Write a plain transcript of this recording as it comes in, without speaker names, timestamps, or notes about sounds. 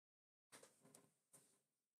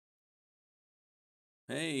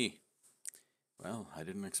Hey, well, I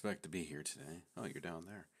didn't expect to be here today. Oh, you're down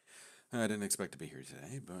there. I didn't expect to be here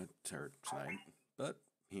today, or tonight, but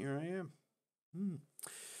here I am. Hmm.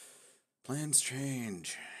 Plans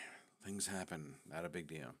change. Things happen. Not a big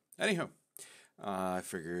deal. Anyhow, I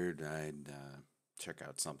figured I'd check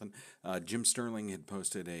out something. Jim Sterling had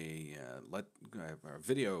posted a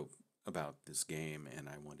video about this game, and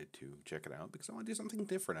I wanted to check it out because I want to do something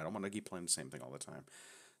different. I don't want to keep playing the same thing all the time.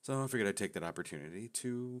 So I figured I'd take that opportunity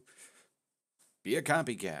to be a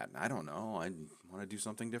copycat. I don't know. I want to do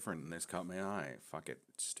something different, and this caught my eye. Fuck it,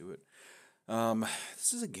 let's do it.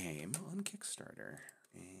 This is a game on Kickstarter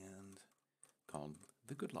and called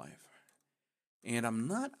The Good Life, and I'm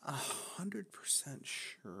not 100%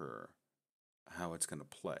 sure how it's gonna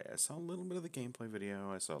play. I saw a little bit of the gameplay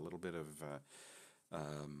video. I saw a little bit of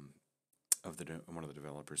one of the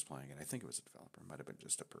developers playing it. I think it was a developer. It might have been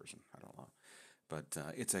just a person. I don't know. But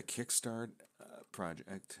it's a Kickstart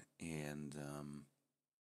project, and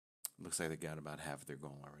looks like they got about half of their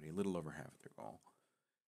goal already, a little over half of their goal.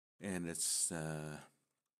 And it's,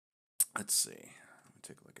 let's see, let me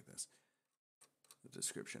take a look at this. The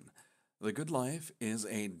description. The Good Life is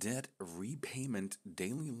a debt repayment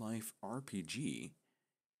daily life RPG.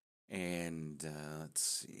 And let's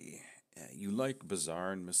see. You like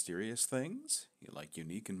bizarre and mysterious things? You like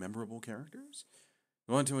unique and memorable characters?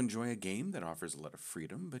 You want to enjoy a game that offers a lot of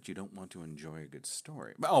freedom, but you don't want to enjoy a good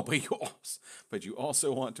story. Oh, but you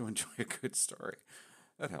also want to enjoy a good story.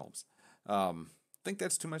 That helps. Think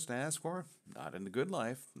that's too much to ask for? Not in The Good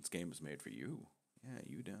Life. This game was made for you. Yeah,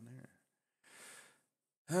 you down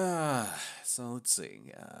there. So let's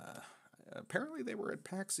see. Apparently they were at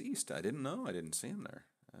PAX East. I didn't know. I didn't see them there.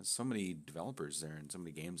 So many developers there and so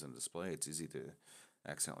many games on display. It's easy to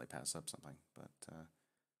accidentally pass up something. But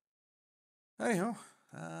anyhow,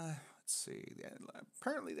 let's see.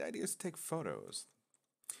 Apparently the idea is to take photos.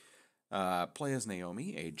 Play as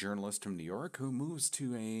Naomi, a journalist from New York who moves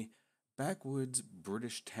to a backwoods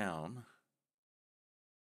British town.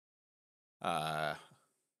 Uh,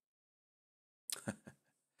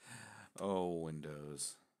 oh,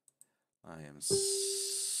 Windows. I am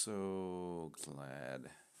so glad.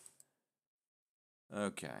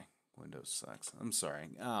 Okay, Windows sucks. I'm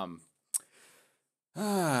sorry.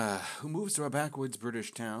 Who moves to a backwoods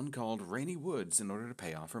British town called Rainy Woods in order to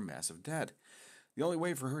pay off her massive debt. The only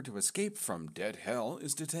way for her to escape from dead hell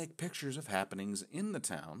is to take pictures of happenings in the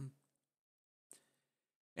town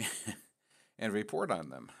and report on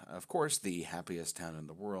them. Of course, the happiest town in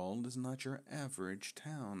the world is not your average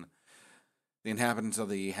town. The inhabitants of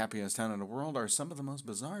the happiest town in the world are some of the most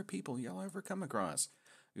bizarre people you'll ever come across.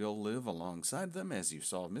 You'll live alongside them as you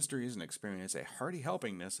solve mysteries and experience a hearty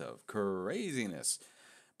helpingness of craziness.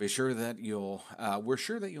 We're sure that you'll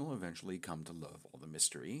eventually come to love all the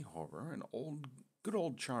mystery, horror, and good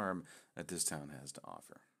old charm that this town has to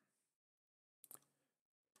offer.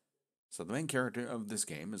 So the main character of this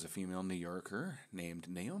game is a female New Yorker named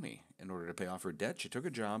Naomi. In order to pay off her debt, she took a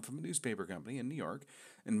job from a newspaper company in New York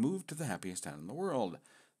and moved to the happiest town in the world.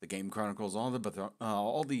 The game chronicles all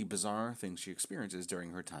the bizarre things she experiences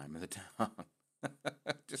during her time in the town.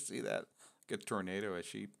 Just see that? Like a tornado, a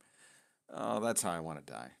sheep. Oh, that's how I want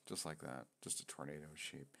to die. Just like that. Just a tornado, a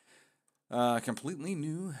sheep. Completely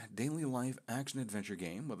new daily life action adventure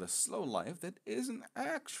game with a slow life that isn't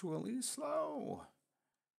actually slow.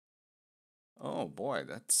 Oh boy,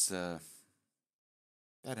 that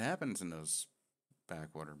happens in those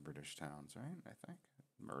backwater British towns, right? I think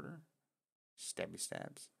murder, stabby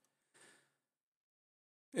stabs.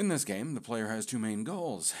 In this game, the player has two main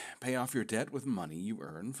goals: pay off your debt with money you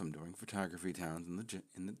earn from doing photography towns in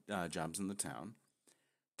the jobs in the town.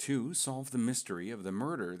 Two, solve the mystery of the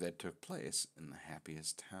murder that took place in the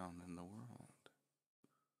happiest town in the world.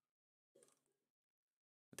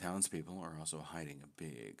 The townspeople are also hiding a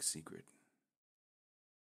big secret.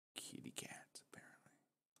 Kitty cats, apparently.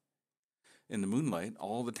 In the moonlight,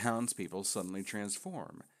 all the townspeople suddenly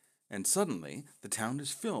transform, and suddenly the town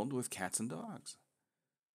is filled with cats and dogs.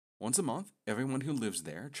 Once a month, everyone who lives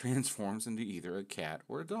there transforms into either a cat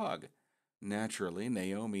or a dog. Naturally,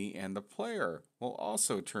 Naomi and the player will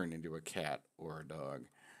also turn into a cat or a dog.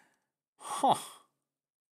 Huh.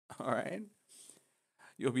 Alright.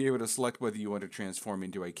 You'll be able to select whether you want to transform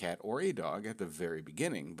into a cat or a dog at the very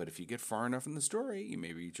beginning, but if you get far enough in the story, you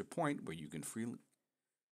may reach a point where you can freely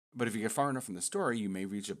But if you get far enough in the story, you may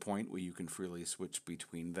reach a point where you can freely switch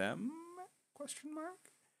between them? Question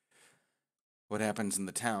mark. What happens in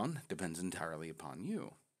the town depends entirely upon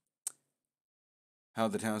you. How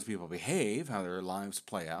the townspeople behave, how their lives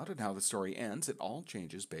play out, and how the story ends, it all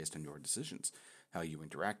changes based on your decisions. How you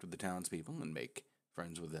interact with the townspeople and make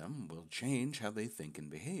Friends with them will change how they think and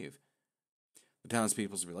behave. The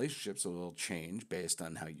townspeople's relationships will change based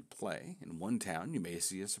on how you play. In one town, you may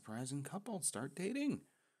see a surprising couple start dating,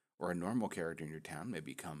 or a normal character in your town may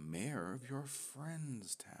become mayor of your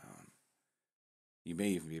friend's town. You may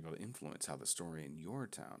even be able to influence how the story in your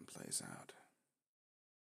town plays out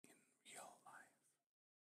in real life.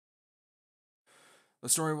 The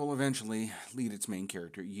story will eventually lead its main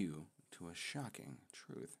character, you, to a shocking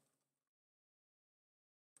truth.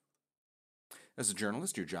 As a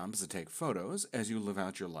journalist, your job is to take photos as you live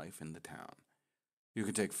out your life in the town. You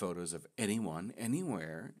can take photos of anyone,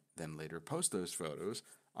 anywhere, then later post those photos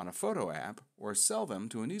on a photo app or sell them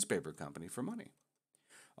to a newspaper company for money.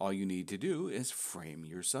 All you need to do is frame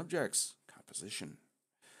your subjects, composition.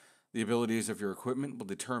 The abilities of your equipment will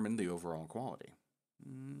determine the overall quality.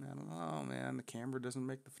 I don't know, man. The camera doesn't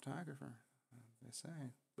make the photographer, they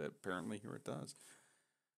say, but apparently here it does.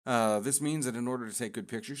 This means that in order to take good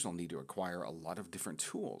pictures, you'll need to acquire a lot of different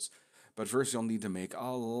tools. But first, you'll need to make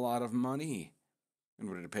a lot of money in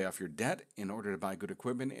order to pay off your debt, in order to buy good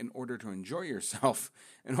equipment, in order to enjoy yourself,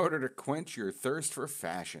 in order to quench your thirst for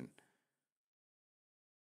fashion.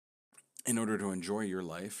 In order to enjoy your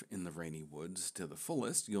life in the rainy woods to the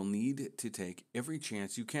fullest, you'll need to take every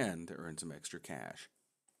chance you can to earn some extra cash.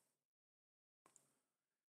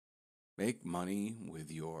 Make money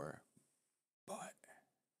with your butt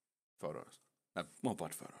photos.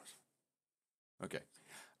 Butt photos. Okay.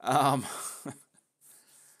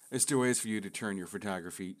 There's two ways for you to turn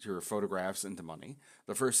your photographs into money.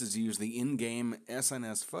 The first is to use the in-game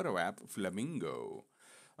SNS photo app, Flamingo.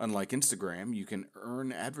 Unlike Instagram, you can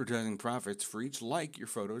earn advertising profits for each like your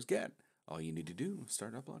photos get. All you need to do is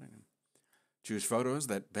start uploading them. Choose photos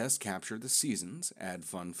that best capture the seasons, add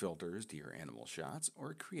fun filters to your animal shots,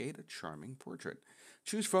 or create a charming portrait.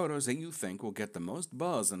 Choose photos that you think will get the most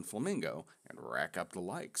buzz on Flamingo and rack up the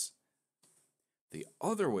likes. The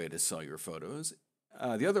other way is to sell your photos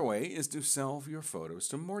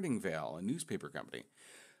to Morningvale, a newspaper company.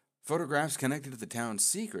 Photographs connected to the town's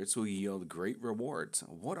secrets will yield great rewards.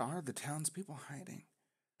 What are the townspeople hiding?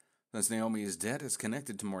 Since Naomi's debt is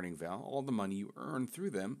connected to Morningvale, all the money you earn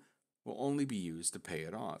through them will only be used to pay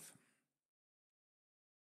it off.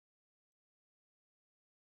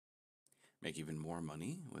 Make even more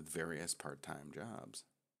money with various part-time jobs.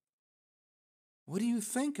 What do you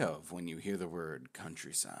think of when you hear the word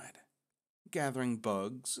countryside? Gathering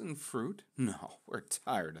bugs and fruit? No, we're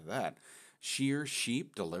tired of that. Shear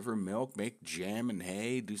sheep, deliver milk, make jam and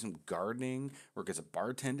hay, do some gardening, work as a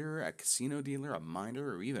bartender, a casino dealer, a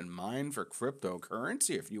miner, or even mine for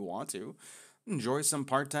cryptocurrency if you want to. Enjoy some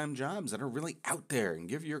part-time jobs that are really out there and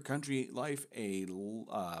give your country life a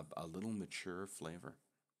little mature flavor.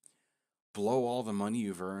 Blow all the money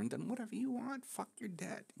you've earned and whatever you want. Fuck your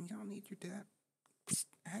debt. You don't need your debt. Psst,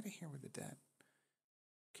 out of here with the debt.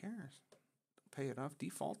 Who cares? Pay it off.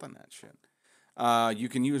 Default on that shit. You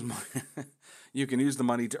can use you can use the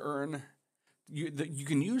money to earn. You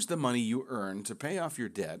can use the money you earn to pay off your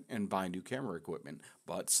debt and buy new camera equipment,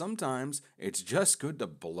 but sometimes it's just good to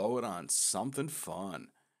blow it on something fun.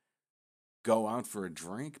 Go out for a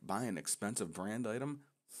drink, buy an expensive brand item.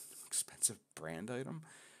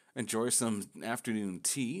 Enjoy some afternoon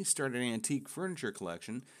tea, start an antique furniture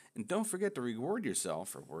collection, and don't forget to reward yourself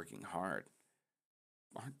for working hard.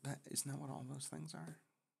 Isn't that what all those things are?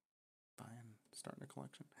 Buying, starting a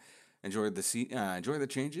collection. Enjoy the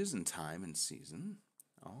changes in time and season.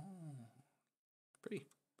 Oh, pretty.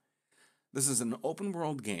 This is an open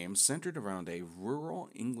world game centered around a rural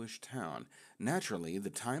English town. Naturally, the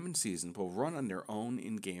time and season will run on their own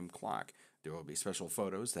in-game clock. There will be special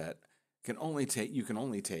photos that you can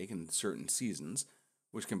only take in certain seasons,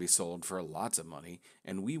 which can be sold for lots of money,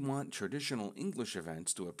 and we want traditional English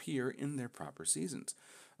events to appear in their proper seasons.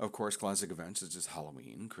 Of course, classic events such as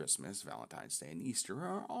Halloween, Christmas, Valentine's Day, and Easter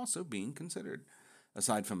are also being considered.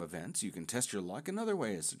 Aside from events, you can test your luck in other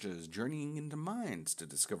ways, such as journeying into mines to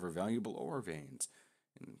discover valuable ore veins,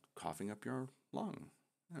 and coughing up your lung,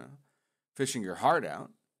 fishing your heart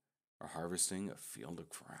out, or harvesting a field of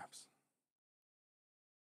crops.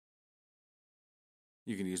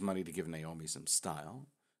 You can use money to give Naomi some style,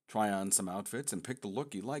 try on some outfits, and pick the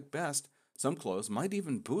look you like best. Some clothes might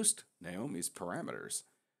even boost Naomi's parameters.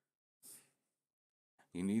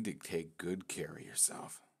 You need to take good care of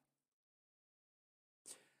yourself.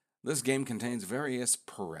 This game contains various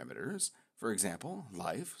parameters. For example,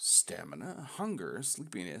 life, stamina, hunger,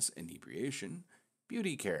 sleepiness, inebriation,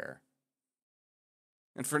 beauty care.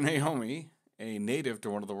 And for Naomi, a native to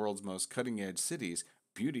one of the world's most cutting-edge cities,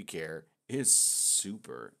 beauty care is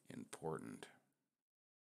super important.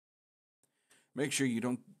 Make sure you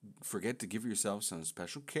don't forget to give yourself some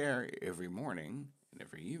special care every morning and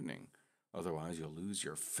every evening. Otherwise, you'll lose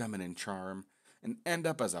your feminine charm and end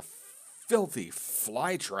up as a filthy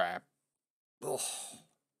fly trap. Ugh.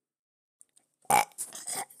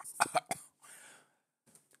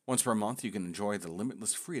 Once per month, you can enjoy the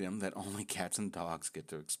limitless freedom that only cats and dogs get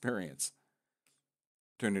to experience.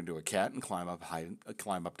 Turn into a cat and climb up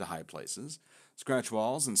to high places, scratch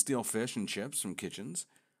walls and steal fish and chips from kitchens,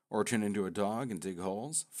 or turn into a dog and dig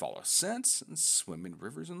holes, follow scents, and swim in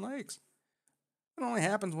rivers and lakes. It only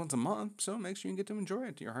happens once a month, so make sure you get to enjoy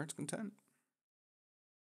it to your heart's content.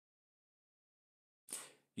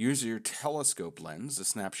 Use your telescope lens to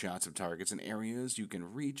snap shots of targets and areas you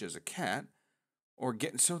can reach as a cat, or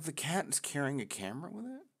so the cat is carrying a camera with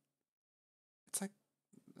it. It's like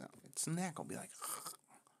its neck will be like.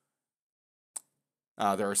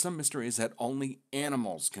 There are some mysteries that only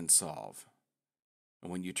animals can solve.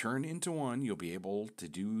 And when you turn into one, you'll be able to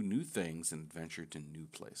do new things and adventure to new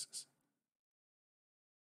places.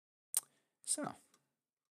 So,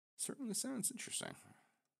 certainly sounds interesting.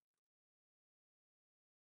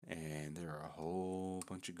 And there are a whole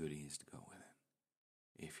bunch of goodies to go with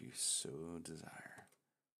it, if you so desire.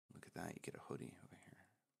 Look at that, you get a hoodie over here.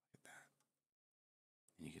 Look at that.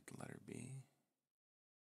 And you get the letter B.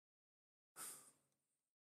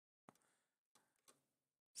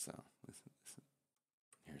 So, listen.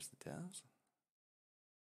 Here's the devs.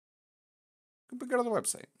 Go to the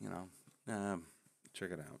website,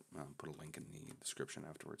 check it out. I'll put a link in the description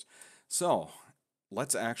afterwards. So,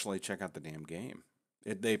 let's actually check out the damn game.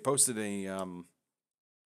 They posted a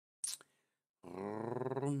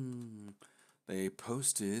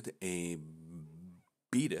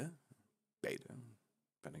beta,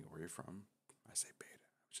 depending on where you're from. I say beta.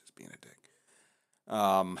 I was just being a dick.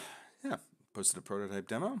 Yeah, posted a prototype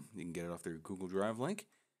demo. You can get it off their Google Drive link.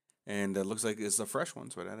 And it looks like it's a fresh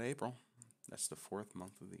one, so it's out of April. That's the 4th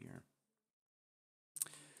month of the year.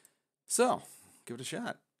 So, give it a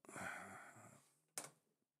shot.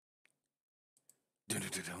 The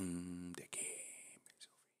game is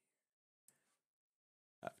over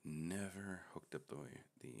here. I've never hooked up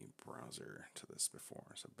the browser to this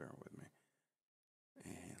before, so bear with me.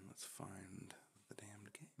 And let's find the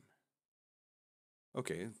damned game.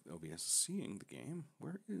 Okay, OBS is seeing the game.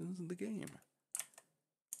 Where is the game?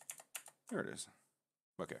 There it is.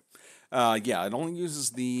 Okay. Yeah, it only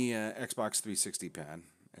uses the Xbox 360 pad.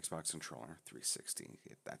 Xbox controller 360.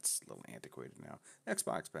 That's a little antiquated now.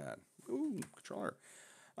 Xbox pad. Ooh, controller.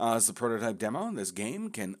 As the prototype demo, this game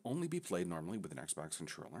can only be played normally with an Xbox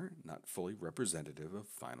controller, not fully representative of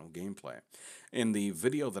final gameplay. In the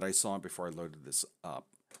video that I saw before I loaded this up,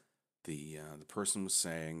 the person was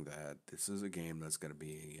saying that this is a game that's going to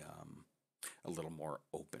be a little more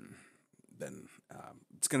open than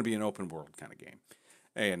it's going to be an open world kind of game.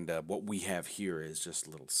 And what we have here is just a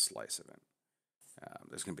little slice of it.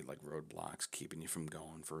 There's going to be like roadblocks keeping you from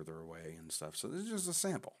going further away and stuff. So this is just a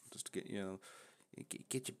sample, just to get your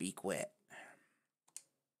beak wet.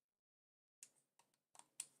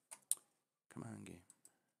 Come on, game.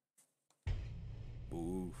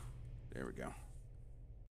 Ooh, there we go.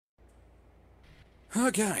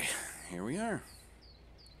 Okay, here we are.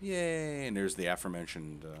 Yay! And there's the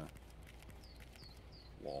aforementioned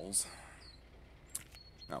walls.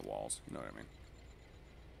 Not walls, you know what I mean.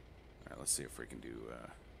 Alright, let's see if we can do,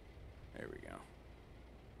 there we go.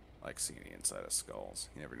 I like seeing the inside of skulls.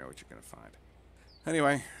 You never know what you're going to find.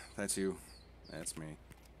 Anyway, that's you. That's me.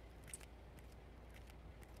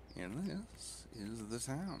 And this is the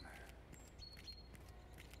town.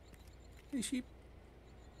 Hey, sheep.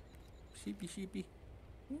 Sheepy, sheepy.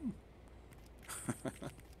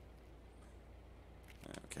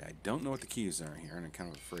 Okay, I don't know what the keys are here, and I'm kind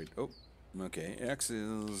of afraid. Oh, okay. X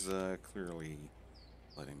is clearly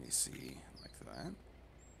letting me see like that.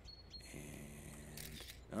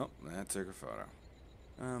 And oh, that took a photo.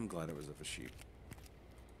 I'm glad it was of a sheep.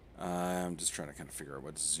 I'm just trying to kind of figure out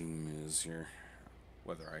what zoom is here.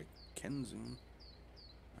 Whether I can zoom.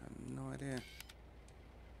 I have no idea.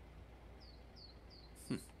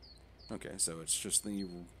 Okay, so it's just the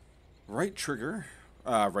right trigger,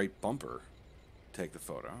 right bumper. Take the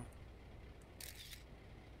photo.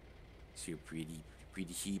 See your pretty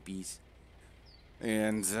sheepies.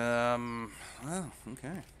 And, well,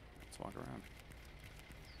 okay. Let's walk around.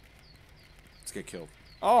 Let's get killed.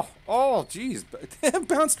 Oh, jeez. It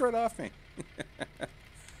bounced right off me.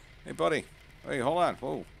 Hey, buddy. Hey, hold on.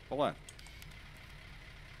 Whoa, hold on.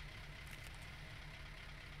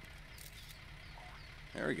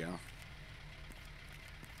 There we go.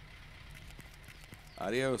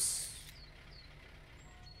 Adios.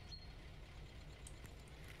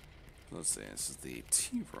 Let's see, this is the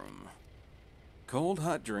tea room. Cold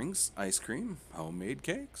hot drinks, ice cream, homemade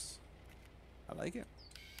cakes. I like it.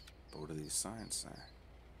 Both of these signs there.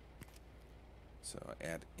 So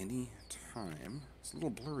at any time, it's a little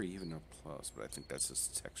blurry even up close, but I think that's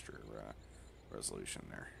just texture resolution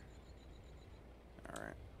there.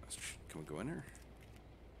 Alright, can we go in here?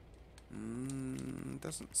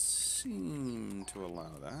 Doesn't seem to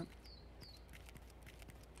allow that.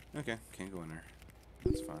 Okay, can't go in there.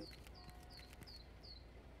 That's fine.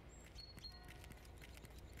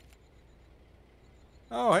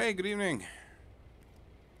 Oh, hey, good evening.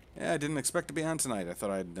 Yeah, I didn't expect to be on tonight. I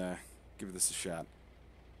thought I'd give this a shot.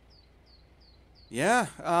 Yeah,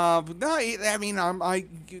 no, I mean,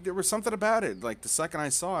 there was something about it. Like, the second I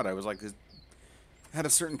saw it, I was like, it had a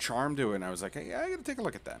certain charm to it, and I was like, hey, yeah, I gotta take a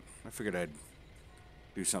look at that. I figured I'd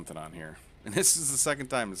do something on here. And this is the second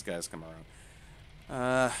time this guy's come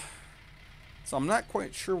around. So I'm not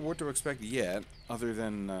quite sure what to expect yet, other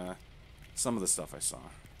than some of the stuff I saw.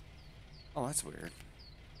 Oh, that's weird.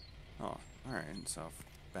 Oh, alright, so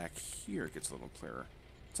back here it gets a little clearer.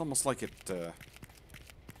 It's almost like it, the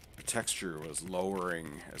texture was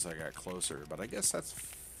lowering as I got closer, but I guess that's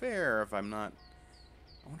fair if I'm not...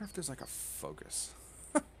 I wonder if there's like a focus.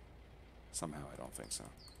 Somehow, I don't think so.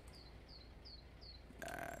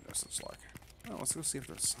 Nah, no such luck. Well, let's go see if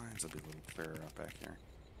those signs will be a little clearer up back here.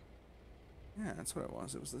 Yeah, that's what it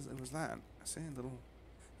was. It was that. I say a little...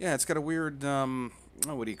 Yeah, it's got a weird, oh,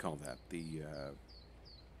 what do you call that? The,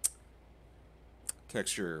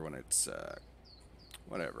 texture when it's,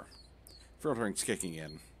 whatever. Filtering's kicking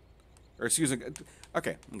in. Or, excuse me.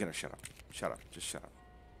 Okay, I'm gonna shut up. Shut up. Just shut up.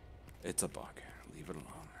 It's a bug. Leave it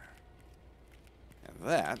alone. And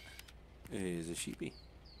that is a sheepy.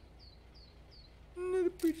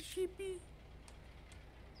 Little pretty sheepy.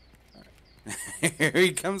 Alright. Here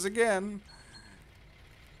he comes again.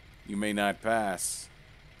 You may not pass.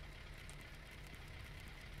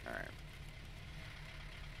 Alright.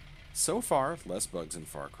 So far, less bugs in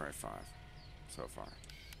Far Cry 5. So far.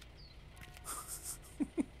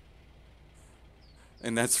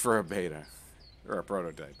 And that's for a beta. Or a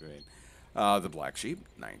prototype, right? The Black Sheep,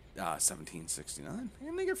 1769.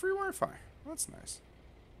 And they get free Wi-Fi. That's nice.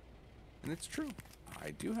 And it's true. I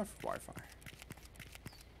do have Wi-Fi.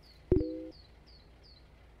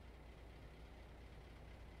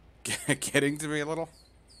 Getting to me a little?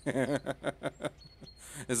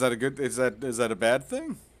 Is that a good... Is that a bad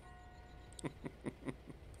thing?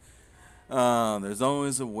 There's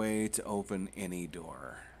always a way to open any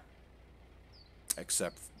door.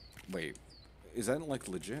 Except... Wait. Is that, like,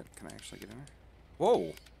 legit? Can I actually get in there?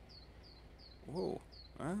 Whoa! Whoa.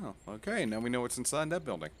 Oh, okay. Now we know what's inside that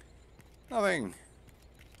building. Nothing.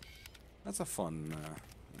 That's a fun,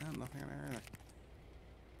 nothing in there either.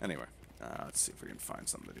 Anyway, let's see if we can find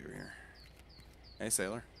something to do here. Hey,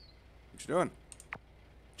 sailor. What you doing?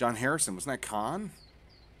 John Harrison. Wasn't that Khan?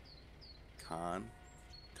 Khan.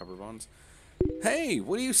 Cover bones. Hey,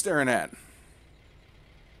 what are you staring at?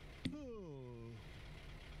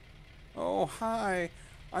 Oh, hi.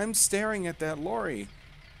 I'm staring at that lorry.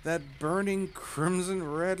 That burning crimson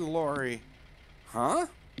red lorry. Huh?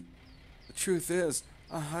 The truth is,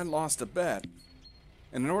 I lost a bet.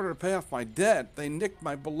 And in order to pay off my debt, they nicked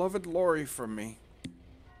my beloved lorry from me.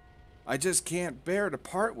 I just can't bear to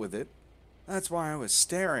part with it. That's why I was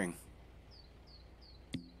staring.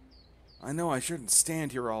 I know I shouldn't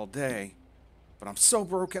stand here all day, but I'm so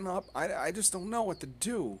broken up, I just don't know what to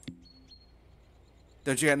do.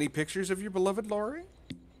 Don't you got any pictures of your beloved lorry?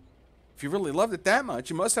 If you really loved it that much,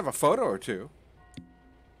 you must have a photo or two.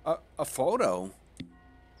 A photo?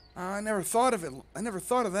 I never thought of it. I never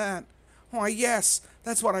thought of that. Why, yes,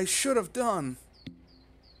 that's what I should have done.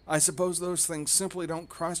 I suppose those things simply don't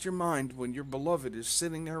cross your mind when your beloved is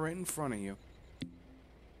sitting there right in front of you.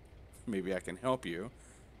 Maybe I can help you.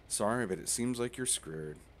 Sorry, but it seems like you're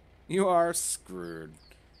screwed. You are screwed.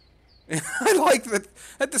 I like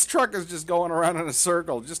that this truck is just going around in a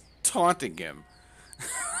circle, just taunting him.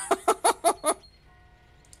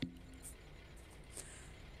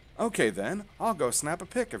 Okay then, I'll go snap a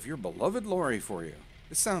pic of your beloved lorry for you.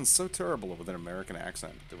 This sounds so terrible with an American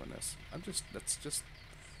accent doing this. I'm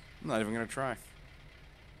not even gonna try.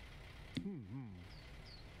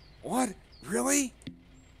 What? Really?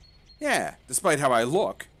 Yeah, despite how I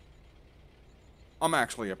look. I'm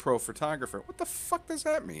actually a pro photographer. What the fuck does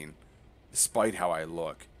that mean? Despite how I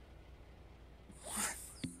look. What?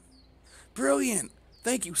 Brilliant!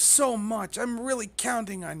 Thank you so much. I'm really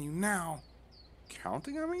counting on you now.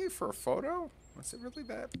 Counting on me for a photo? Was it really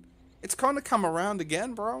that? It's going to come around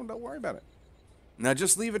again, bro. Don't worry about it. Now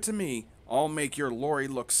just leave it to me. I'll make your lorry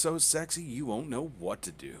look so sexy you won't know what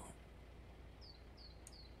to do.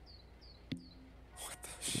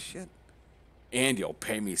 shit. And you'll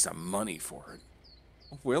pay me some money for it.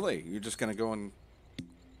 Oh, Willie, you're just gonna go and...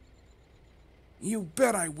 You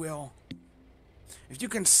bet I will. If you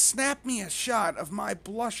can snap me a shot of my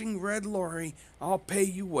blushing red lorry, I'll pay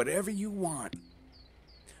you whatever you want.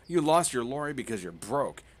 You lost your lorry because you're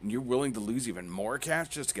broke, and you're willing to lose even more cash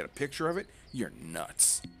just to get a picture of it? You're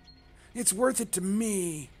nuts. It's worth it to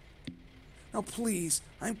me. Now please,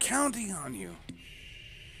 I'm counting on you.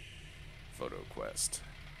 Photo quest.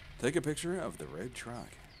 Take a picture of the red truck.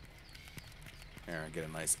 Here, get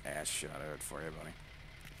a nice ass shot of it for you, buddy.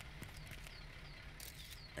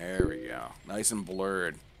 There we go. Nice and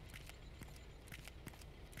blurred.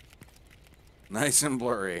 Nice and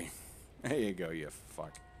blurry. There you go, you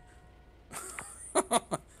fuck.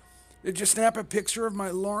 Did you snap a picture of my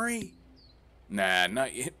lorry? Nah,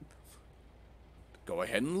 not yet. Go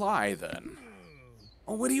ahead and lie, then.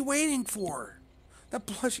 Oh, what are you waiting for? That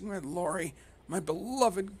blushing red lorry, my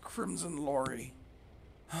beloved crimson lorry.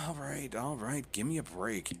 All right, give me a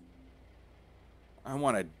break. I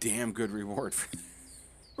want a damn good reward for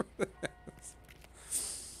this.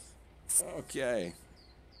 Okay.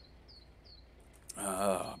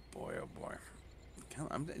 Oh, boy, oh, boy.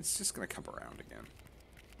 It's just going to come around again.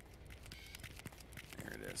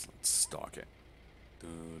 There it is. Let's stalk it.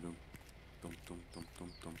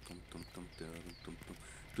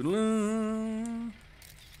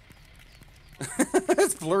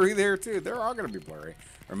 It's blurry there, too. They're all going to be blurry.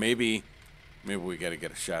 Or maybe we got to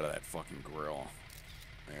get a shot of that fucking grill.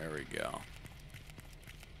 There we go.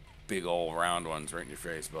 Big old round ones right in your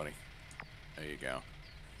face, buddy. There you go.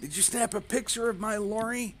 Did you snap a picture of my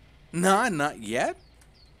lorry? Nah, not yet.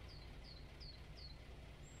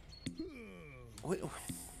 What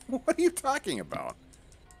are you talking about?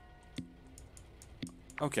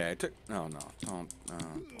 Okay, I took... No, don't... Oh,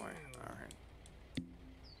 boy.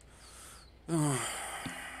 Alright.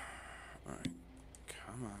 Alright.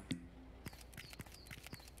 Come on.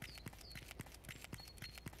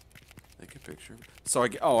 Take a picture. So,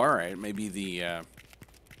 oh, alright. Maybe the... I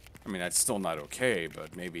mean, that's still not okay,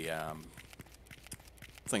 but maybe...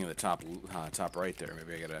 thing in the top right there.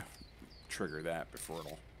 Maybe I gotta trigger that before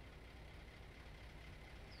it'll...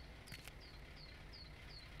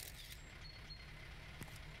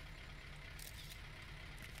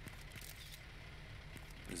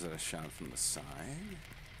 Is it a shot from the side?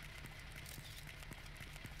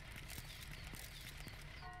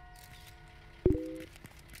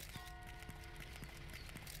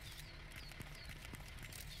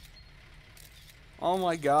 Oh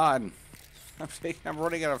my god. I'm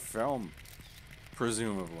running out of film.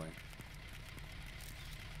 Presumably.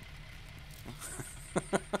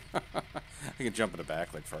 I can jump in the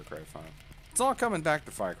back like Far Cry 5. It's all coming back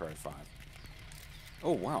to Far Cry 5.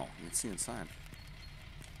 Oh wow, you can see inside.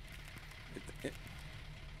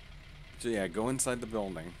 So yeah, go inside the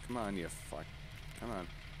building. Come on, you fuck. Come on.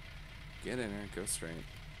 Get in there, go straight.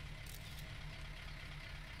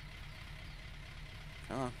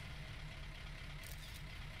 Come on.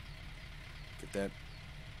 Get that.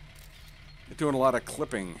 You're doing a lot of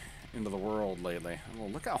clipping into the world lately. Oh,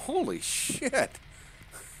 look how, holy shit!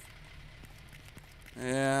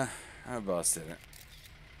 Yeah, I busted it.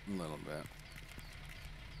 A little bit.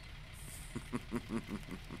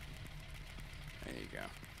 There you go.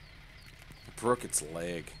 It broke its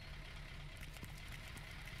leg.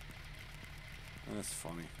 That's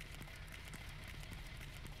funny.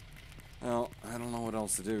 Well, I don't know what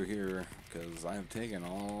else to do here, because I've taken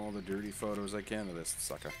all the dirty photos I can of this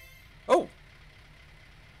sucker. Oh!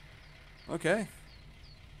 Okay.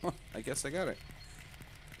 Well, I guess I got it.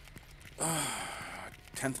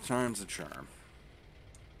 10th time's the charm.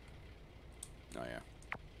 Oh, yeah.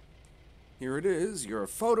 Here it is, your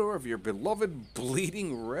photo of your beloved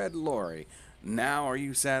bleeding red lorry. Now are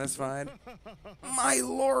you satisfied? My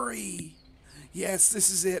lorry! Yes,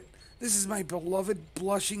 this is it. This is my beloved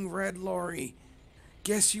blushing red lorry.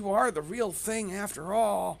 Guess you are the real thing after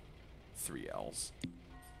all. 3 L's.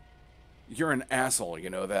 You're an asshole, you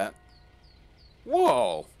know that?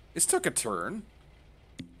 Whoa! This took a turn.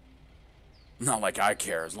 Not like I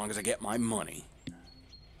care as long as I get my money.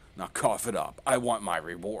 Now cough it up. I want my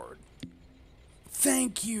reward.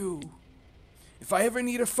 Thank you. If I ever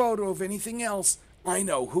need a photo of anything else, I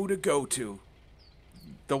know who to go to.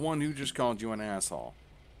 The one who just called you an asshole.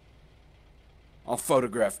 I'll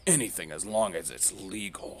photograph anything as long as it's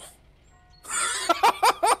legal.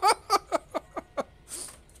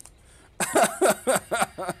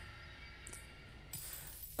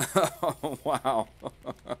 Oh, wow.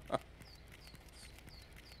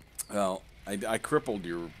 Well, I crippled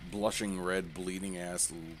your blushing red bleeding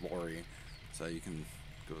ass lorry so you can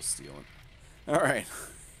go steal it. All right.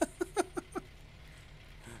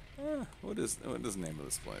 What is the name of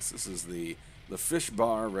this place? This is the Fish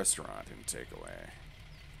Bar Restaurant and Takeaway.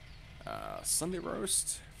 Sunday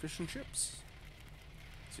roast, fish and chips.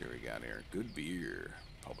 Let's see what we got here. Good beer,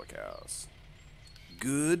 Public House.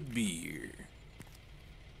 Good beer.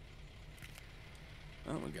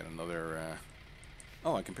 Oh, we got another.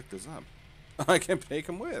 Oh, I can pick this up. I can take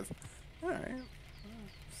them with. All right,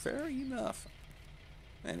 fair enough.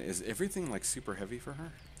 And is everything like super heavy for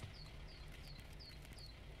her?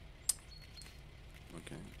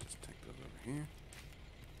 Okay, just take those over here.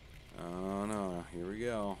 Oh no, here we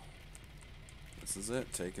go. This is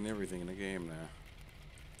it, taking everything in the game now.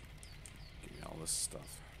 Give me all this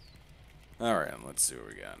stuff. Alright, let's see what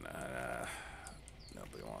we got.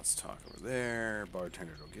 Nobody wants to talk over there.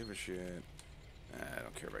 Bartender don't give a shit. I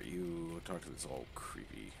don't care about you. Talk to this old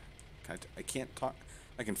creepy... I can't talk...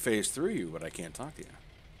 I can phase through you, but I can't talk to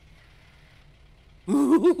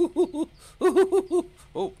you.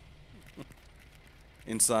 Oh.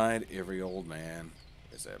 Inside every old man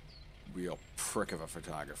is a real prick of a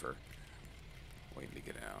photographer waiting to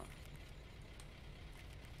get out.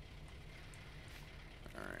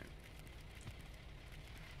 Alright.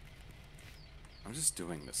 I'm just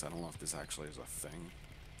doing this. I don't know if this actually is a thing.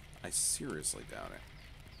 I seriously doubt it.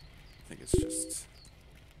 I think it's just...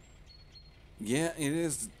 Yeah, it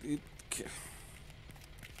is.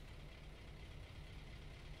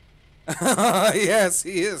 Yes,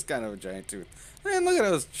 he is kind of a giant tooth. Man, look at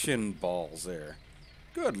those chin balls there.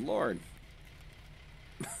 Good lord.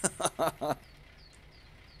 Alright,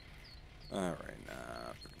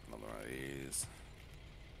 pick another one of these.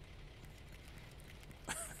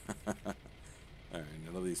 Alright,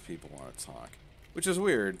 none of these people want to talk. Which is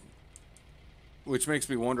weird. Which makes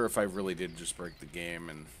me wonder if I really did just break the game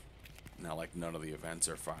and now, like, none of the events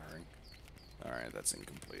are firing. Alright, that's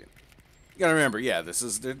incomplete. You gotta remember, yeah, this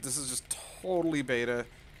is just totally beta.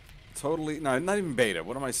 Totally, no, not even beta.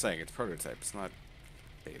 What am I saying? It's prototype. It's not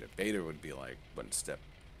beta. Beta would be like one step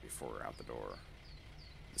before we're out the door.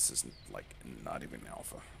 This isn't, like, not even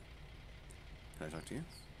alpha. Can I talk to you?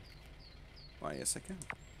 Why, yes, I can.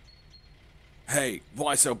 Hey,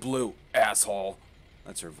 why so blue, asshole?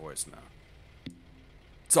 That's her voice now.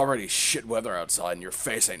 It's already shit weather outside and your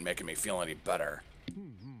face ain't making me feel any better.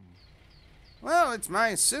 Well, it's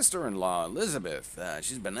my sister-in-law, Elizabeth.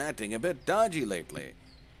 She's been acting a bit dodgy lately.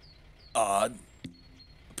 Odd.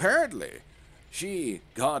 Apparently, she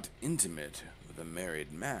got intimate with a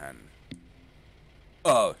married man.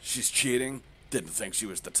 Oh, she's cheating? Didn't think she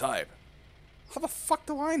was the type. How the fuck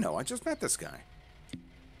do I know? I just met this guy.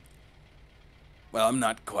 Well, I'm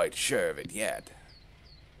not quite sure of it yet.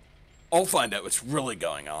 I'll find out what's really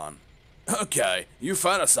going on. Okay, you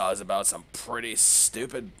fantasize about some pretty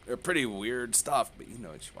stupid, or pretty weird stuff, but you know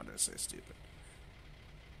what you wanted to say stupid.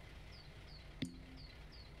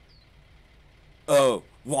 Oh,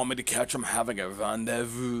 want me to catch him having a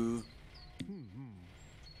rendezvous?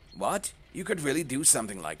 What? You could really do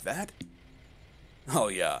something like that? Oh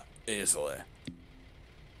yeah, easily.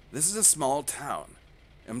 This is a small town.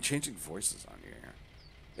 I'm changing voices on you here.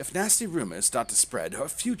 If nasty rumors start to spread, her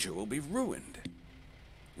future will be ruined.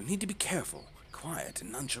 You need to be careful, quiet,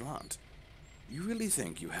 and nonchalant. You really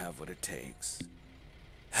think you have what it takes?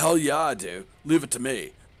 Hell yeah, I do. Leave it to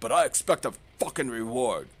me. But I expect a fucking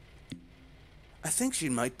reward. I think she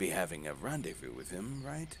might be having a rendezvous with him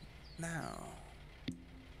right now.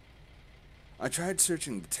 I tried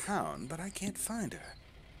searching the town, but I can't find her.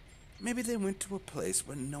 Maybe they went to a place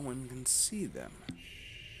where no one can see them.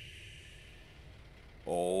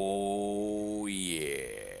 Oh, yeah.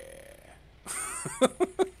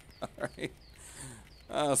 Alright.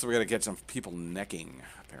 So we gotta get some people necking,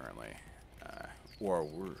 apparently. Or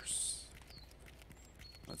worse.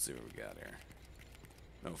 Let's see what we got here.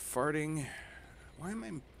 No farting. Why am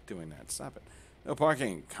I doing that? Stop it. No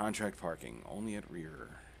parking. Contract parking. Only at rear.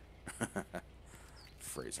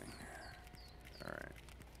 Phrasing. Alright.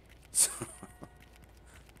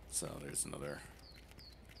 So there's another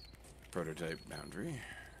prototype boundary.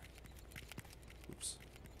 Oops.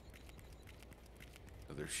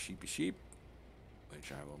 Another sheepy sheep,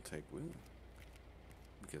 which I will take with,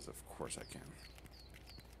 because of course I can.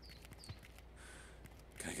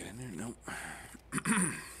 Can I get in there? Nope.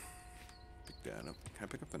 Pick that up. Can I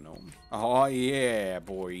pick up the gnome? Oh yeah,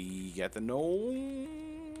 boy, got the gnome.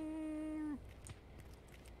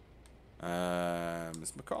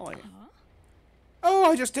 Miss Macaulay.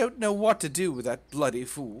 Oh, I just don't know what to do with that bloody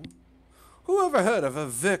fool. Who ever heard of a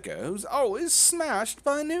vicar who's always smashed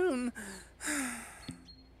by noon?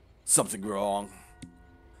 Something wrong?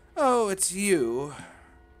 Oh, it's you.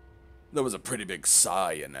 There was a pretty big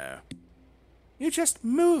sigh, you know. You just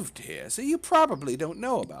moved here, so you probably don't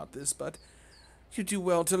know about this, but you do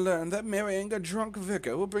well to learn that marrying a drunk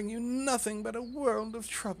vicar will bring you nothing but a world of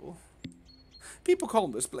trouble. People call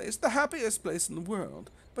this place the happiest place in the world,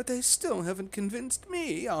 but they still haven't convinced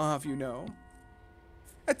me, I'll have you know.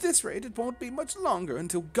 At this rate, it won't be much longer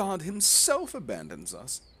until God himself abandons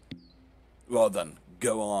us. Well then,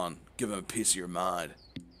 go on. Give him a piece of your mind.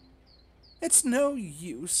 It's no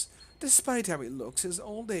use. Despite how he looks, his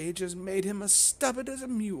old age has made him as stubborn as a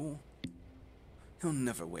mule. He'll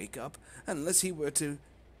never wake up unless he were to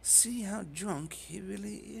see how drunk he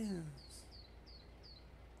really is.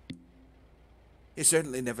 He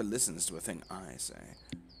certainly never listens to a thing I say.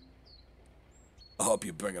 I hope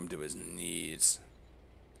you bring him to his knees.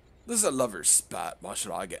 This is a lover's spat. Why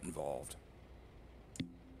should I get involved?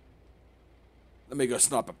 Let me go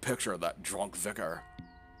snap a picture of that drunk vicar.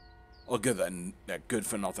 I'll give that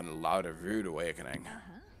good-for-nothing loud a rude awakening.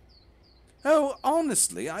 Oh,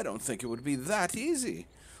 honestly, I don't think it would be that easy.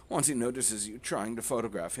 Once he notices you trying to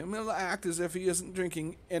photograph him, he'll act as if he isn't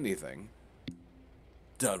drinking anything.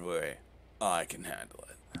 Don't worry. I can handle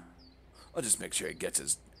it. I'll just make sure he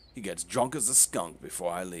gets drunk as a skunk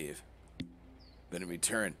before I leave. But in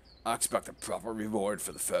return, I expect a proper reward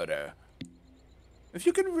for the photo. If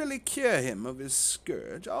you can really cure him of his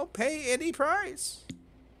scourge, I'll pay any price.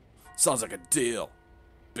 Sounds like a deal,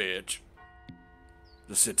 bitch.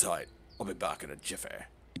 Just sit tight. I'll be back in a jiffy.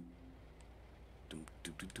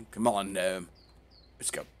 Come on, gnome. Let's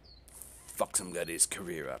go fuck some lady's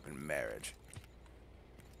career up in marriage.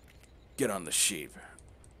 Get on the sheep.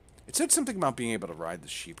 It said something about being able to ride the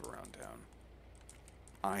sheep around town.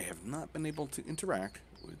 I have not been able to interact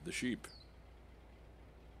with the sheep.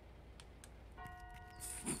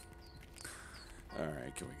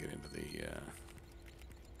 Alright, can we get into the,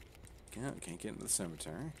 can't get into the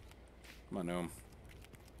cemetery. Come on, gnome.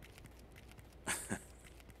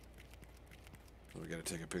 We gotta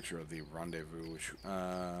take a picture of the rendezvous, which,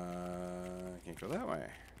 can't go that way.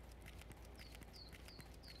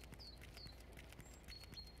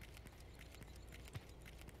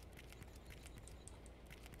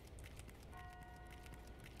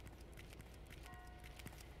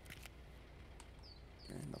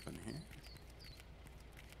 Okay, nothing here.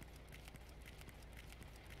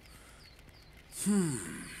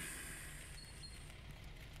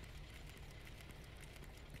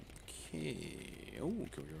 Okay. Oh,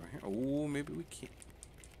 can we go right here? Oh, maybe we can't.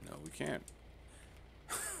 No, we can't.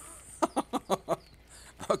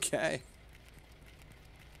 Okay.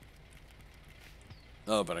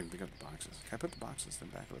 Oh, but I can pick up the boxes. Can I put the boxes in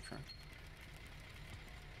the back of the truck?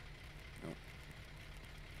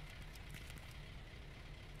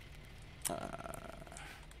 No.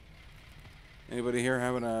 Anybody here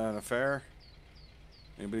having an affair?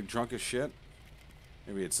 Anybody drunk as shit?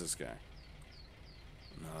 Maybe it's this guy.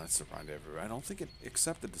 No, that's the rendezvous. I don't think it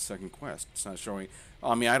accepted the second quest. It's not showing.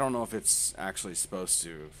 I mean, I don't know if it's actually supposed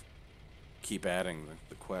to keep adding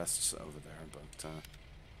the quests over there, but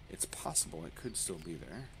it's possible it could still be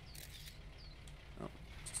there. Oh,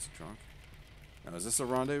 just a drunk. Now, is this a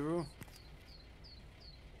rendezvous?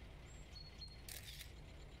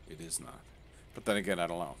 It is not. But then again, I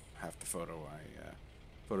don't know. Half the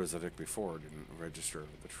photos I took before didn't register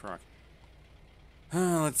with the truck.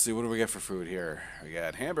 Let's see, what do we got for food here? We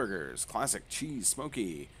got hamburgers, classic cheese,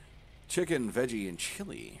 smoky, chicken, veggie, and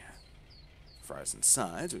chili. Fries and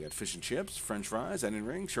sides, we got fish and chips, french fries, onion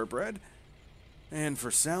ring, shortbread. And for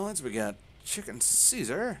salads, we got chicken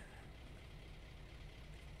Caesar.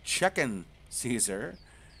 Chicken Caesar.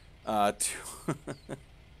 I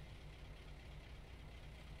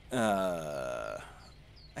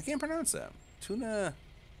can't pronounce that. Tuna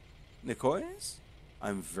Nicoys?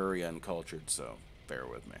 I'm very uncultured, so bear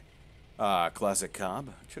with me. Classic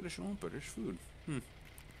cob, traditional British food.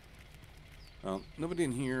 Well, nobody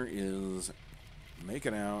in here is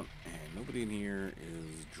making out, and nobody in here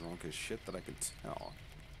is drunk as shit that I could tell.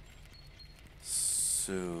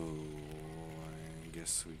 So, I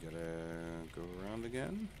guess we gotta go around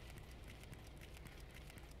again.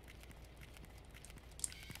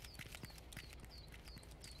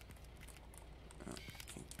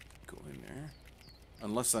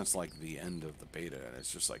 Unless that's like the end of the beta, and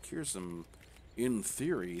it's just like, here's some, in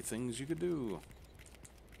theory, things you could do.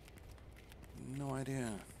 No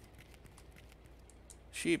idea.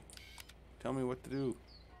 Sheep, tell me what to do.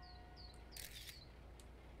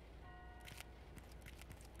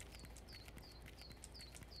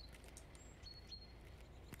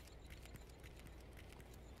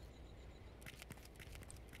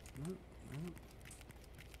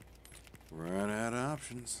 Run out of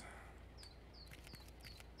options.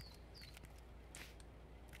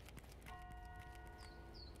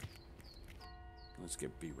 Let's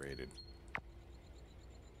get B-rated.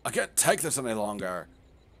 I can't take this any longer.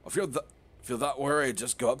 If you're that worried,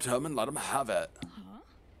 just go up to him and let him have it.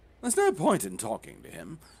 There's no point in talking to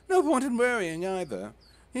him. No point in worrying either.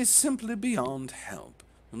 He's simply beyond help.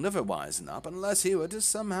 He'll never wisen up unless he were to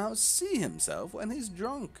somehow see himself when he's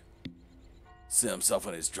drunk. See himself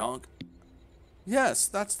when he's drunk? Yes,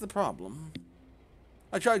 that's the problem.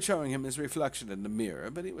 I tried showing him his reflection in the mirror,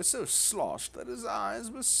 but he was so sloshed that his eyes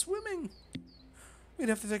were swimming. We'd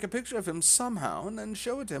have to take a picture of him somehow and then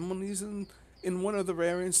show it to him when he's in one of the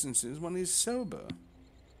rare instances when he's sober.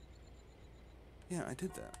 Yeah, I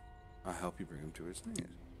did that. I'll help you bring him to his knees.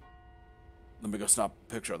 Let me go snap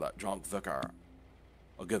a picture of that drunk vicar.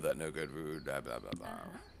 I'll give that no good rude, blah, blah, blah, blah.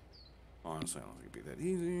 Honestly, I don't think it'd be that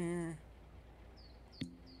easy.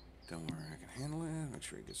 Don't worry, I can handle it. Make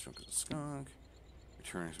sure he gets drunk as a skunk.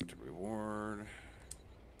 Return expected reward.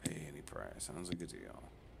 Pay any price. Sounds like a deal.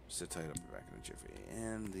 Sit tight, I'll be back in a jiffy.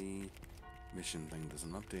 And the mission thing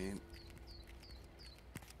doesn't update.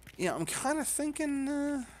 Yeah, I'm kind of thinking,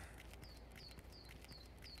 there's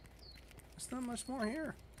not much more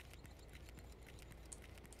here.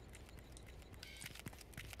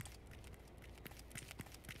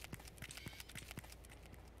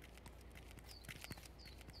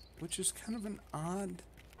 Which is kind of an odd...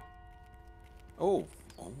 Oh,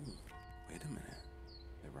 wait a minute.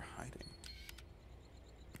 They were hiding.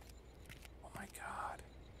 Oh my god.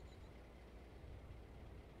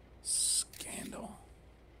 Scandal.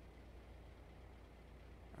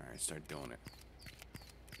 Alright, start doing it.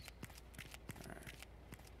 Alright.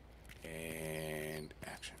 And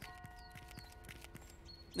action.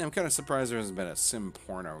 Yeah, I'm kind of surprised there hasn't been a sim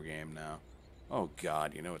porno game now. Oh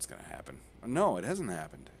god, you know what's gonna happen. No, it hasn't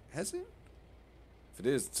happened. Has it? If it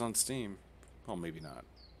is, it's on Steam. Well, maybe not.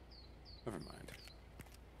 Never mind.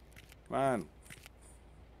 Come on.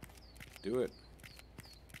 Do it.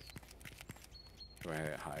 Do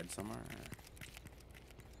I hide somewhere?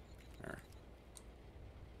 Or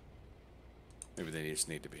maybe they just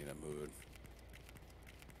need to be in a mood.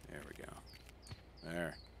 There we go.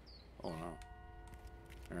 There. Oh no.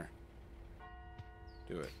 There.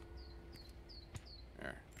 Do it.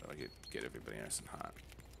 There. That'll get everybody nice and hot.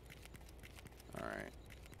 Alright.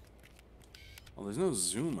 Well, there's no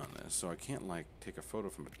zoom on this, so I can't, like, take a photo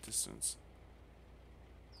from a distance.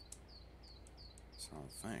 So I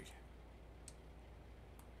don't think.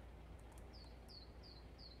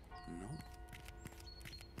 Nope.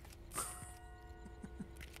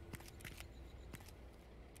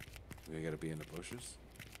 We gotta be in the bushes?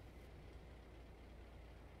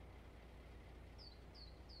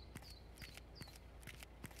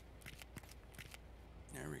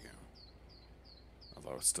 There we go.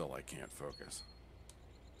 Although still I can't focus.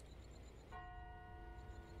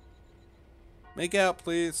 Make out,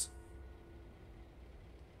 please.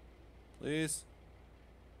 Please.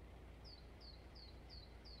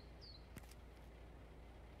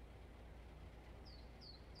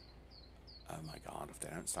 Oh my god, if they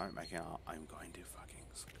don't start making out, I'm going to fucking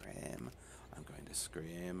scream. I'm going to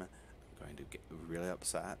scream. I'm going to get really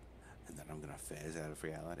upset. And then I'm going to phase out of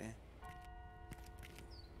reality.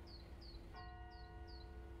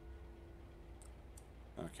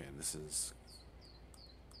 Okay, this is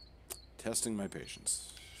testing my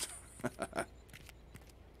patience. Yeah,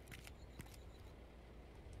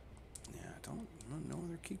 I don't know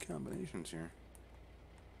other key combinations here.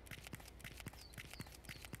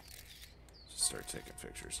 Just start taking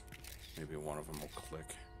pictures. Maybe one of them will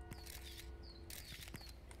click.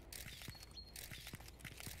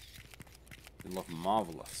 They look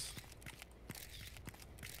marvelous.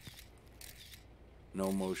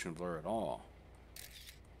 No motion blur at all.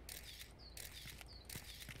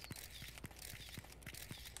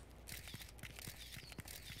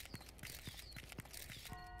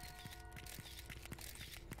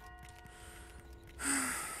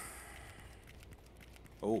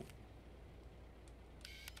 Oh.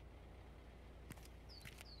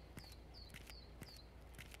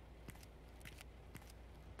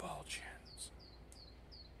 Ball chins.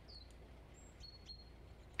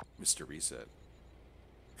 Mr. Reset.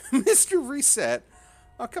 Mr. Reset?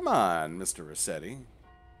 Oh, come on, Mr. Rossetti.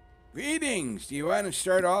 Greetings! Do you want to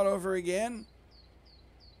start all over again?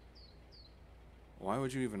 Why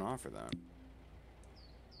would you even offer that?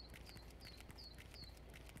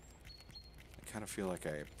 I kind of feel like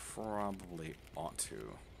I probably ought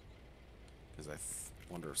to. Because I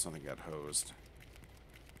wonder if something got hosed.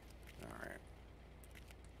 Alright.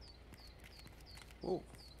 Whoa.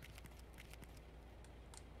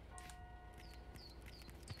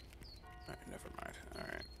 Alright, never mind.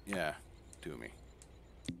 Alright. Yeah, do me.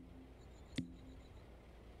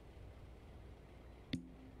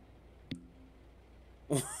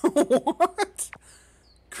 What?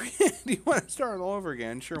 Do you want to start all over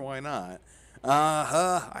again? Sure, why not?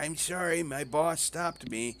 I'm sorry, my boss stopped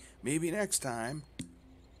me. Maybe next time.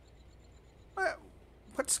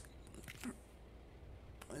 What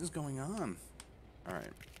is going on? All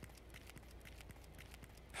right.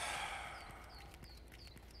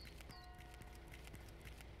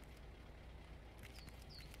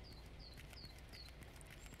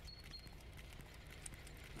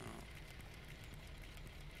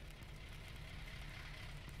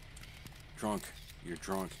 Drunk. You're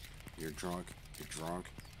drunk. You're drunk. You're drunk.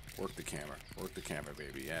 Work the camera. Work the camera,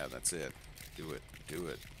 baby. Yeah, that's it. Do it. Do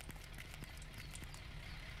it.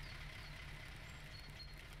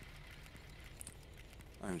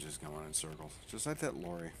 I'm just going in circles. Just like that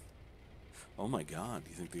lorry. Oh my god. Do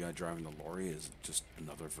you think the guy driving the lorry is just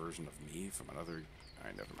another version of me from another...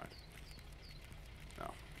 Alright, never mind. No,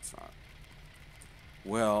 it's not.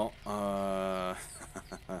 Well, I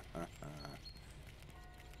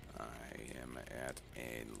am at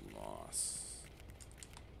a loss.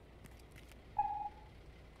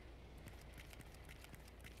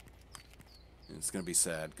 And it's going to be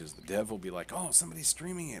sad because the dev will be like, oh, somebody's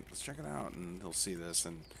streaming it. Let's check it out. And he'll see this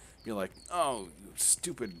and be like, oh, you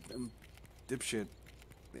stupid dipshit.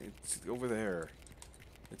 It's over there.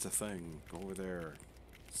 It's a thing. Go over there.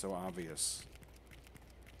 It's so obvious.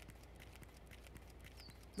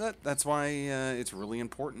 That's why it's really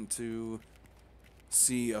important to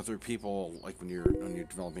see other people, like when you're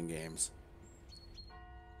developing games,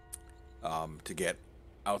 to get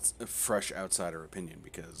a fresh outsider opinion,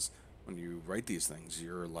 because when you write these things,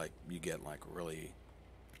 you get like really,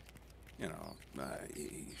 you know,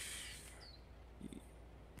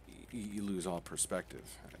 you lose all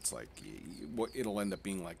perspective. It's like what it'll end up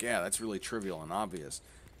being like. Yeah, that's really trivial and obvious.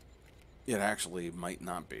 It actually might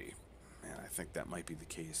not be. And I think that might be the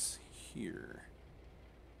case here.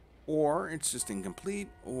 Or it's just incomplete,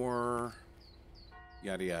 or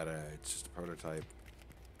yada yada, it's just a prototype.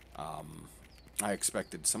 I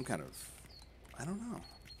expected some kind of... I don't know.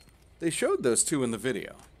 They showed those two in the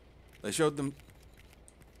video. They showed them...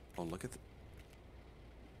 Oh, look at the...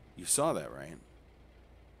 You saw that, right?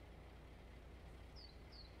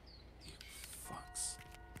 You fucks.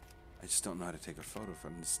 I just don't know how to take a photo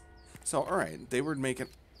from this. So, alright, they were making...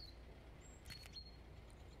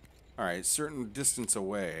 Alright, certain distance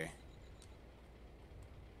away.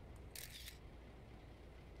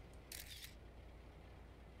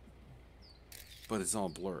 But it's all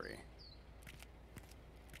blurry.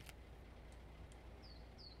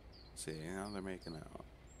 See, now they're making out.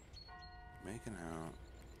 Making out.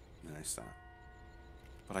 Then I stop.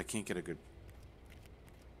 But I can't get a good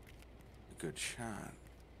shot.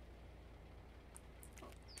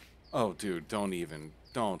 Oh, dude, don't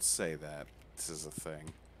say that. This is a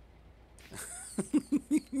thing.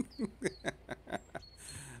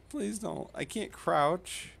 Please don't. I can't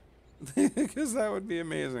crouch. Because that would be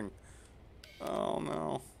amazing. Oh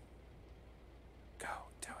no. Go.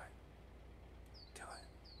 Do it. Do it.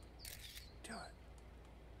 Do it.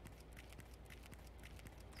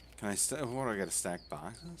 Can I what, do I gotta stack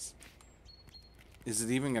boxes? Is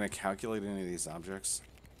it even gonna calculate any of these objects?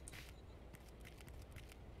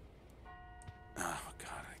 Oh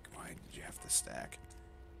god, why did you have to stack?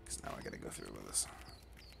 Because now I gotta go through with this.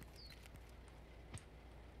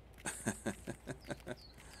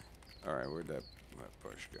 Alright, where'd that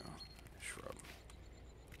bush go? Shrub.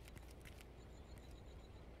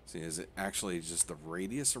 See, is it actually just the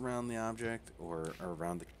radius around the object, or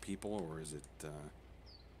around the people, or is it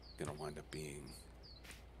gonna wind up being...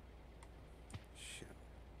 Shit.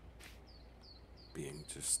 Being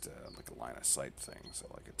just like a line of sight thing, so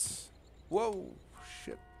like it's... Whoa!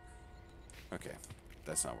 Shit. Okay,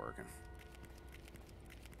 that's not working.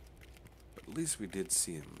 But at least we did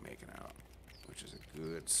see him making out, which is a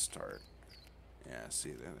good start. Yeah,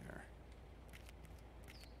 see, they're there.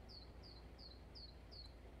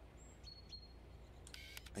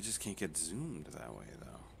 I just can't get zoomed that way, though.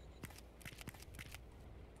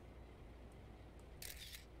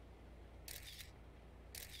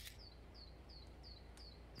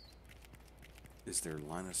 Is there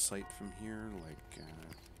line of sight from here? Like,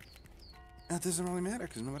 that doesn't really matter,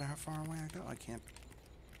 because no matter how far away I go, I can't...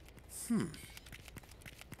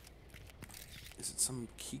 Is it some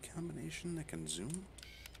key combination that can zoom?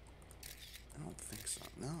 I don't think so.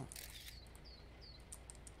 No.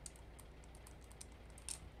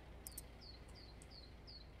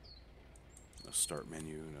 No start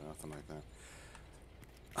menu, no nothing like that.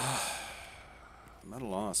 I'm at a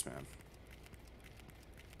loss, man.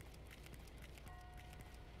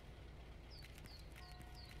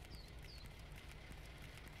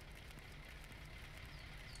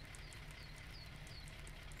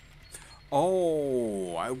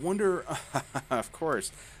 Oh, I wonder... Of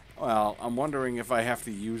course. Well, I'm wondering if I have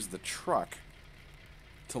to use the truck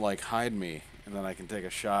to, like, hide me, and then I can take a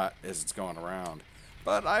shot as it's going around.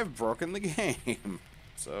 But I've broken the game,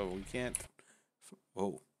 so we can't...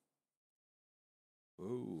 Whoa.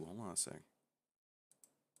 Whoa, hold on a sec.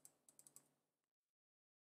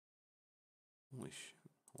 Holy shit.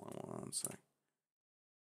 Hold on a sec.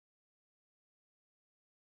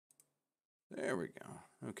 There we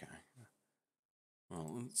go. Okay.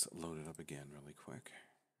 Well, let's load it up again really quick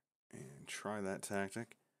and try that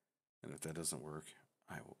tactic. And if that doesn't work,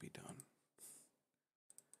 I will be done.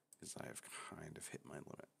 Because I have kind of hit my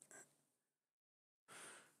limit.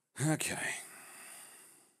 Okay.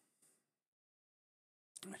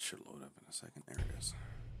 It should load up in a second. There it is.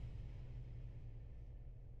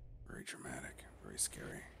 Very dramatic. Very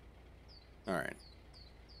scary. Alright.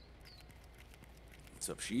 What's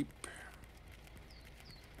up, sheep?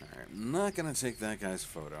 Alright, I'm not going to take that guy's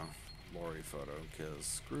photo. Lori photo, because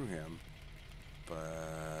screw him.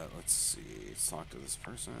 But let's see. Let's talk to this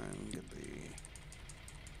person. Get the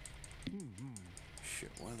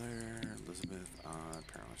shit weather. Elizabeth.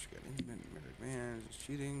 Apparently she got intimate. Married man. Just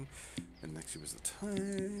cheating. And next year was the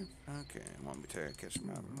time. Okay. Want me to catch him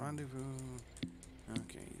out of a rendezvous.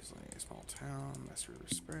 Okay. Usually a small town. Master river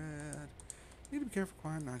spread. Need to be careful.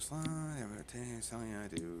 Quiet. Nice line. Have a taste. Telling you I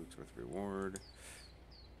do. It's worth the reward.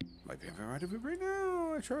 Might be a rendezvous right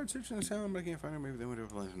now. I tried searching the town, but I can't find them. Maybe they went to a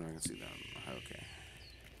place and I can see them. Okay.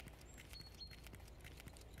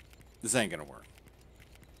 This ain't gonna work.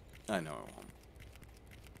 I know it won't.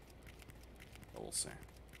 But we'll see.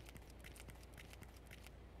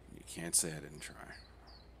 You can't say I didn't try.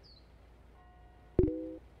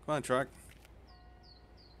 Come on, truck.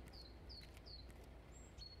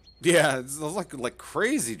 Yeah, it's like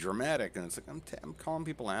crazy dramatic, and it's like I'm calling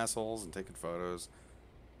people assholes and taking photos.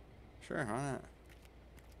 Sure, why not?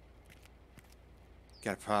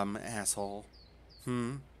 Got a problem, asshole?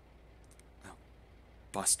 I'll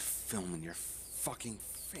bust film in your fucking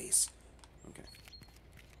face. Okay.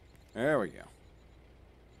 There we go.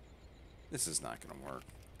 This is not gonna work.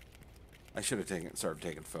 I should have started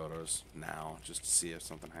taking photos now, just to see if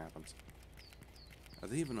something happens. Are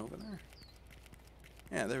they even over there?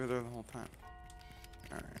 Yeah, they were there the whole time.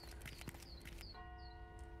 Alright.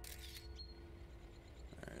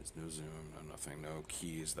 There's no zoom, no nothing, no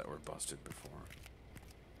keys that were busted before.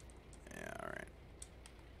 Yeah, alright.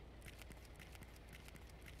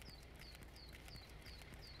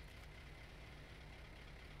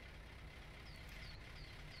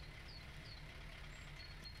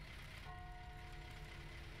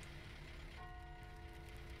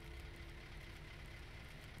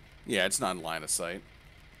 Yeah, it's not in line of sight.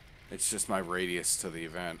 It's just my radius to the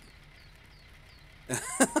event.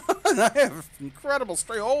 I have incredible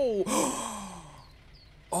strength. Oh!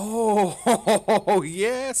 Oh,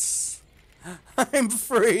 yes! I'm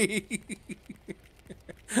free!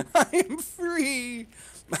 I am free!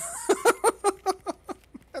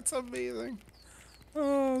 That's amazing.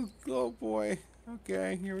 Oh boy.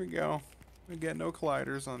 Okay, here we go. We get no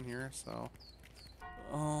colliders on here, so...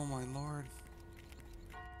 Oh, my lord.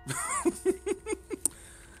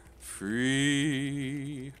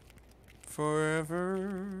 Free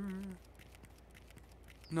forever.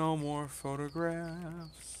 No more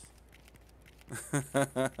photographs.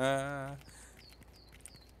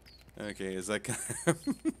 Okay, is that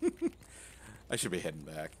I should be heading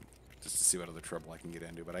back just to see what other trouble I can get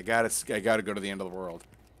into, but I gotta go to the end of the world.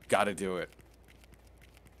 Gotta do it.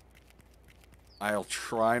 I'll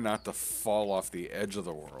try not to fall off the edge of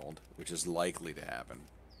the world, which is likely to happen.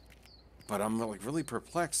 But I'm like really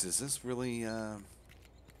perplexed. Is this really I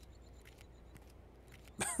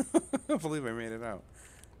believe I made it out.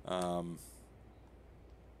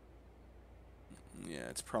 Yeah,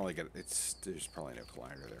 it's probably there's probably no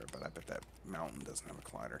collider there, but I bet that mountain doesn't have a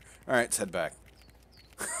collider. All right, let's head back.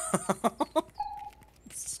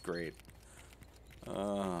 This is great.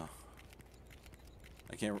 I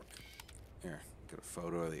can't. Here, get a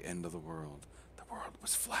photo of the end of the world. The world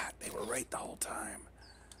was flat. They were right the whole time.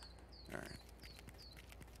 All right.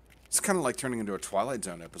 It's kind of like turning into a Twilight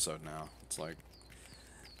Zone episode now. It's like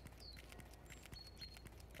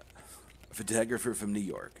a photographer from New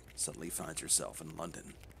York suddenly finds herself in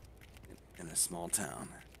London, in a small town,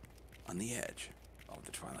 on the edge of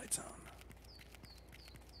the Twilight Zone.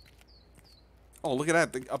 Oh, look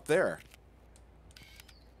at that up there.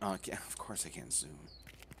 Of course I can't zoom.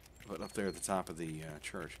 But up there at the top of the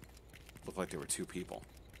church, looked like there were two people.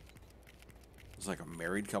 It was like a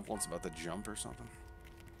married couple that's about to jump or something.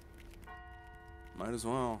 Might as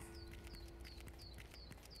well.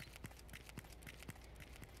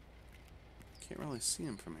 Can't really see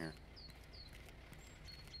him from here.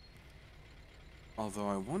 Although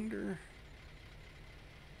I wonder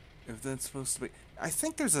if that's supposed to be... I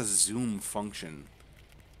think there's a zoom function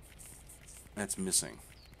that's missing.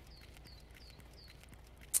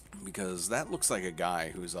 Because that looks like a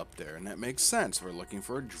guy who's up there, and that makes sense. We're looking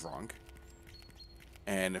for a drunk.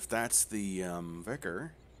 And if that's the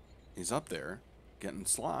vicar, he's up there getting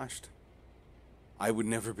sloshed. I would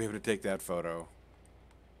never be able to take that photo.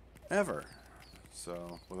 Ever.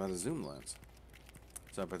 So, without a zoom lens.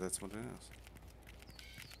 So I bet that's what it is.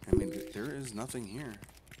 I mean, there is nothing here.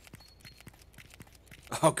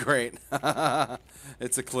 Oh, great.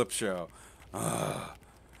 It's a clip show. I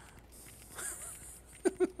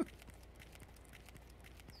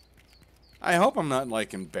hope I'm not,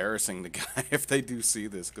 like, embarrassing the guy if they do see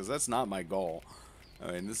this, because that's not my goal.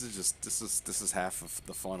 I mean, this is half of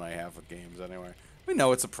the fun I have with games anyway. We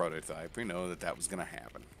know it's a prototype. We know that was going to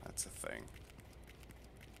happen. That's a thing.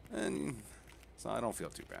 And so I don't feel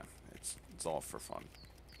too bad. It's all for fun.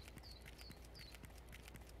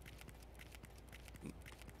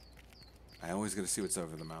 I always get to see what's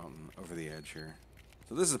over the mountain, over the edge here.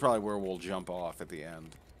 So this is probably where we'll jump off at the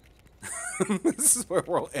end. This is where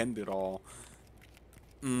we'll end it all.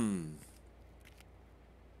 Alright.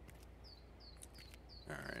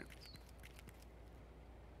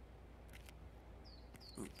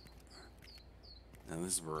 Now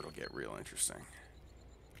this is where it'll get real interesting.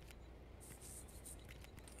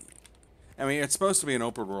 I mean, it's supposed to be an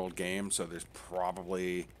open world game, so there's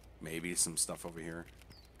probably maybe some stuff over here.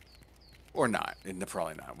 Or not.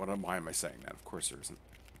 Probably not. Why am I saying that? Of course there isn't.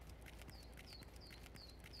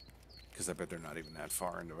 Because I bet they're not even that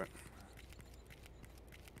far into it.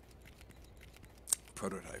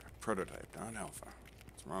 Prototype, not alpha.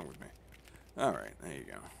 What's wrong with me? Alright, there you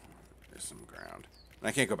go. There's some ground. And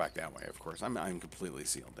I can't go back that way, of course. I'm completely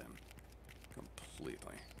sealed in.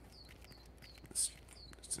 Completely.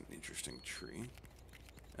 It's an interesting tree.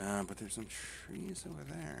 But there's some trees over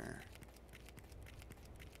there.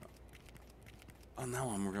 Oh, now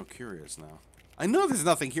I'm real curious now. I know there's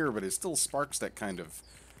nothing here, but it still sparks that kind of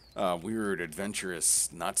weird, adventurous,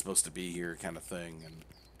 not supposed to be here kind of thing. And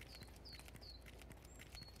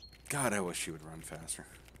God, I wish she would run faster.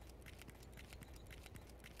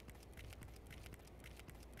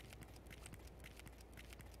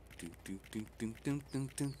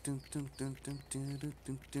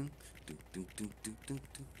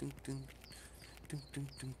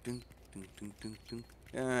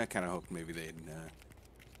 Yeah, I kind of hoped maybe they'd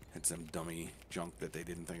had some dummy junk that they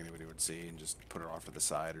didn't think anybody would see and just put it off to the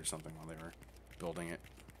side or something while they were building it.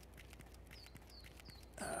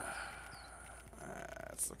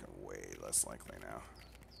 That's looking way less likely now.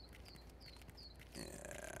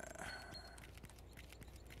 Yeah.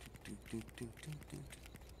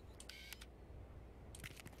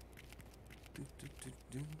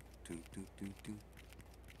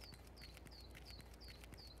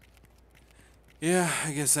 Yeah,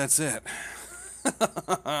 I guess that's it.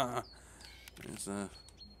 There's a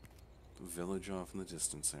village off in the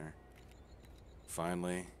distance there.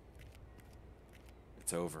 Finally,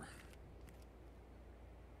 it's over.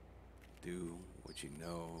 Do what you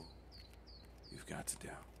know you've got to do.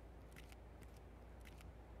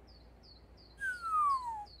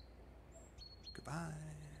 Goodbye.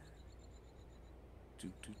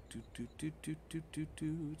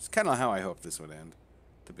 It's kind of how I hoped this would end,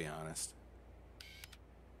 to be honest.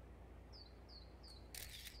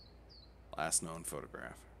 Last known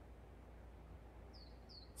photograph.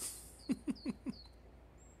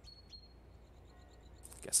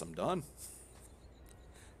 Guess I'm done.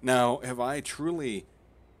 Now, have I truly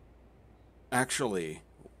actually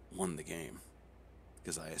won the game?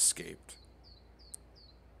 Because I escaped.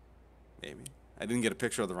 Maybe. I didn't get a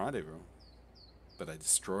picture of the rendezvous. But I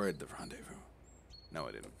destroyed the rendezvous. No,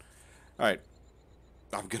 I didn't. Alright.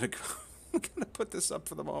 I'm gonna put this up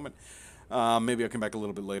for the moment. Maybe I'll come back a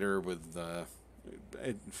little bit later with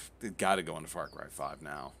it gotta go into Far Cry 5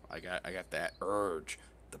 now. I got that urge.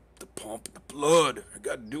 The pump in the blood. I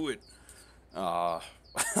gotta do it.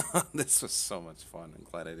 This was so much fun. I'm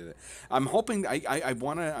glad I did it. I'm hoping I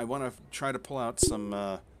wanna try to pull out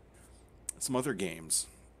some other games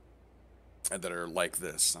that are like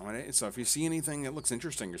this. So if you see anything that looks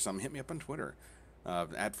interesting or something, hit me up on Twitter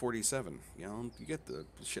at 47. You know, you get the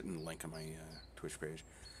shit in the link on my Twitch page.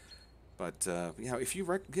 But yeah, if you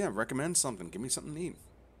recommend something, give me something neat.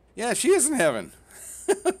 Yeah, she is in heaven.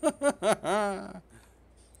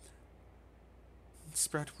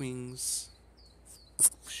 Spread wings.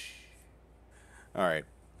 All right,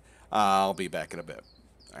 I'll be back in a bit.